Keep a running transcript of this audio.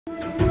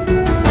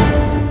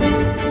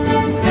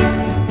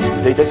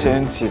Data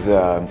science is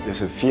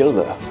a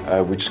field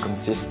which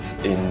consists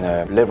in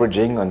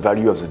leveraging on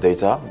value of the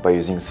data by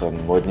using some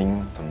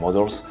modeling, some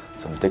models,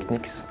 some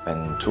techniques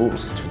and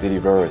tools to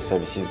deliver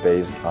services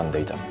based on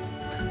data.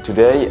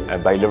 Today,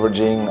 by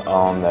leveraging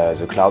on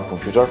the cloud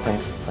computer, for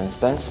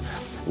instance,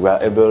 we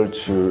are able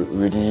to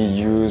really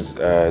use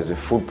the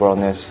full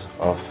powerness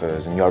of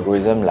the new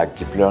algorithm like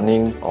deep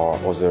learning or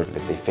other,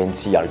 let's say,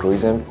 fancy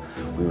algorithm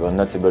we were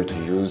not able to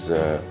use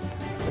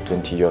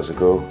 20 years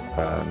ago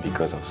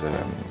because of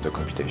the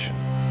computation.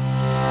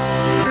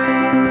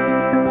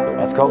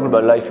 At SCOR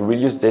Global Life, we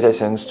will use data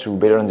science to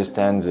better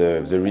understand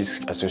the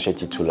risk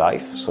associated to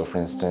life. So, for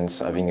instance,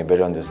 having a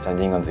better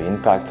understanding on the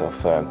impact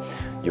of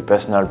your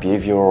personal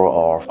behavior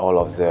or all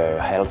of the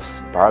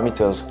health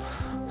parameters.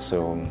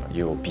 So,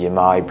 your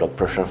BMI, blood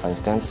pressure, for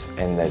instance,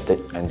 and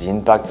the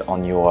impact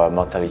on your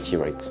mortality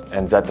rate.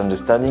 And that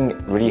understanding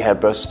really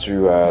helps us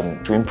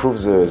to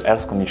improve the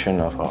health condition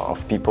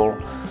of people.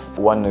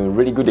 One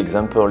really good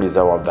example is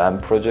our BAM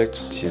project.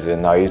 It is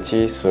an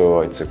IoT,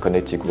 so it's a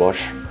connected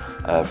watch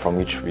from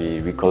which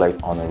we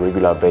collect on a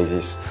regular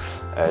basis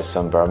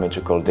some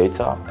biometrical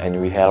data, and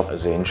we help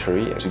the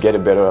insurer to get a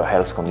better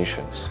health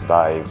conditions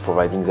by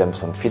providing them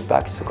some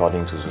feedbacks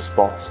according to the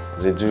sports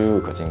they do,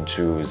 according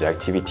to the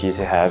activities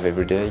they have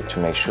every day, to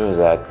make sure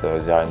that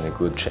they are in a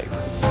good shape.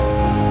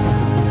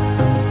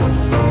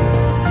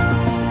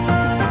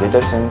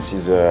 Data science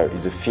is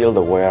a field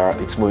where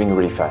it's moving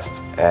really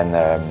fast, and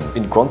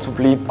in Quantum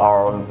Leap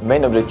our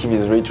main objective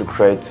is really to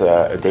create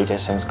a data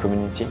science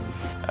community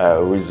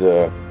with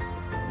a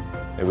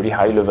really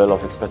high level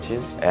of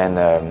expertise and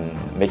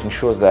making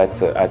sure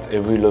that at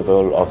every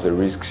level of the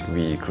risks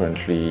we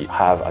currently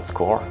have at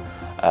SCOR,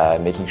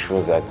 making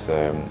sure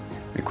that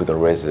we could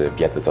always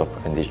be at the top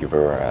and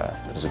deliver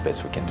the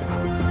best we can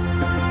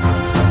do.